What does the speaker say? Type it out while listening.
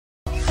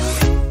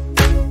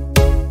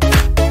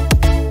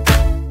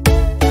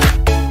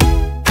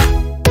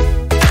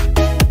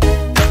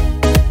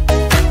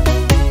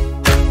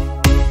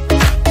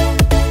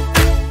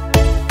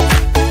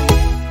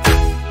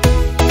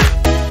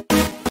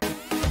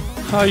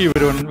Hi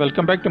everyone,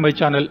 welcome back to my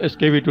channel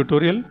SKV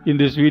tutorial. In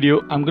this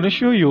video, I'm going to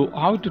show you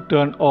how to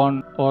turn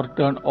on or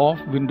turn off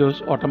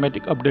Windows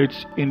automatic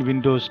updates in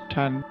Windows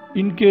 10.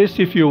 In case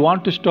if you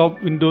want to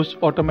stop Windows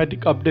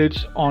automatic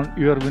updates on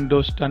your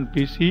Windows 10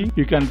 PC,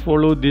 you can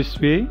follow this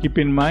way. Keep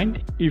in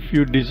mind, if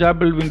you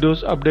disable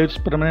Windows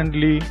updates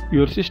permanently,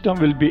 your system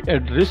will be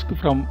at risk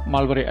from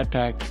malware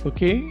attack.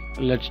 Okay,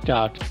 let's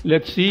start.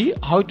 Let's see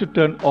how to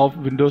turn off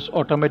Windows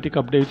automatic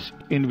updates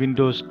in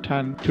Windows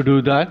 10. To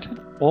do that,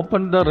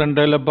 open the Run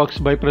dialog box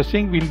by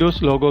pressing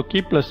Windows logo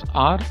key plus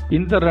R.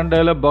 In the Run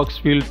dialog box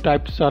field,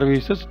 type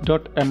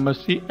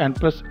services.msc and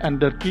press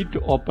Enter key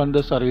to open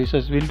the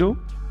services window.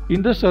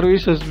 In the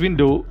services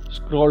window,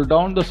 scroll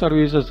down the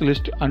services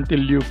list until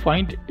you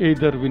find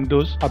either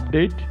Windows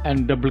Update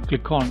and double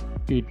click on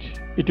it.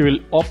 It will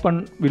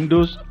open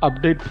Windows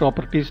Update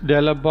Properties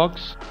dialog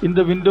box. In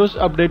the Windows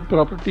Update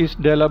Properties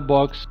dialog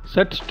box,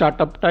 set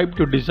Startup Type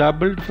to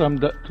Disabled from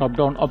the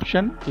drop-down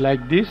option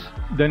like this.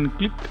 Then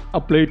click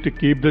Apply to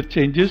keep the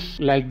changes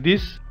like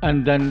this,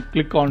 and then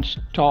click on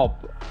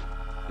Stop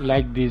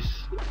like this.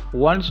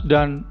 Once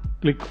done,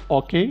 click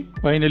OK.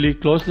 Finally,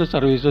 close the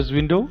services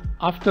window.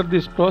 After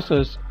this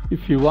process,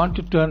 if you want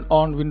to turn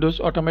on Windows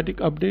automatic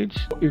updates,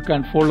 you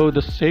can follow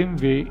the same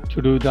way. To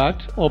do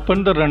that,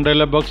 open the Run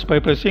dialog box by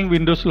pressing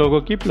Windows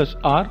logo key plus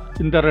R.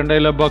 In the Run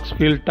dialog box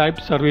field, type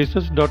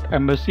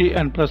services.msc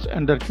and press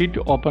Enter key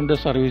to open the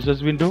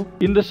services window.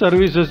 In the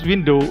services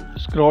window,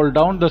 scroll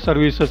down the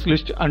services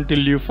list until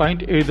you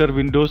find either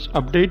Windows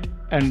Update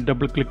and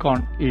double click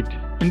on it.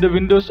 In the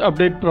Windows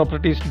Update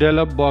Properties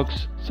dialog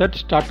box, set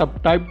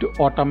Startup Type to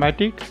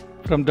Automatic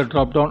from the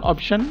drop-down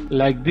option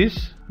like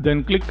this.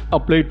 Then click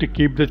Apply to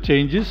keep the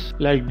changes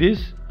like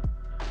this,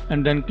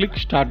 and then click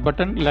Start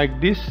button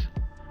like this.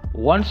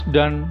 Once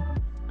done,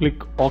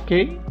 click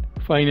OK.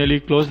 Finally,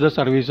 close the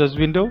services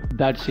window.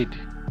 That's it.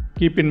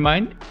 Keep in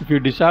mind, if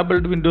you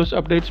disabled Windows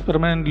updates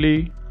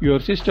permanently, your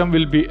system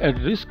will be at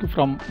risk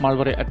from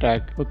malware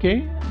attack.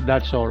 Okay,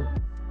 that's all.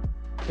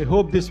 I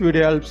hope this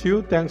video helps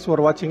you. Thanks for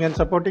watching and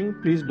supporting.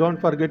 Please don't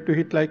forget to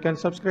hit like and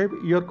subscribe.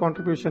 Your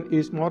contribution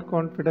is more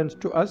confidence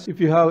to us. If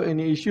you have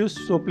any issues,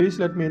 so please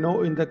let me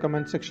know in the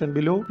comment section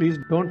below. Please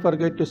don't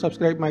forget to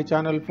subscribe my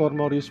channel for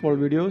more useful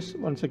videos.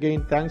 Once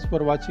again, thanks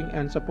for watching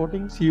and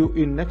supporting. See you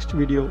in next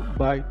video.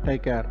 Bye.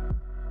 Take care.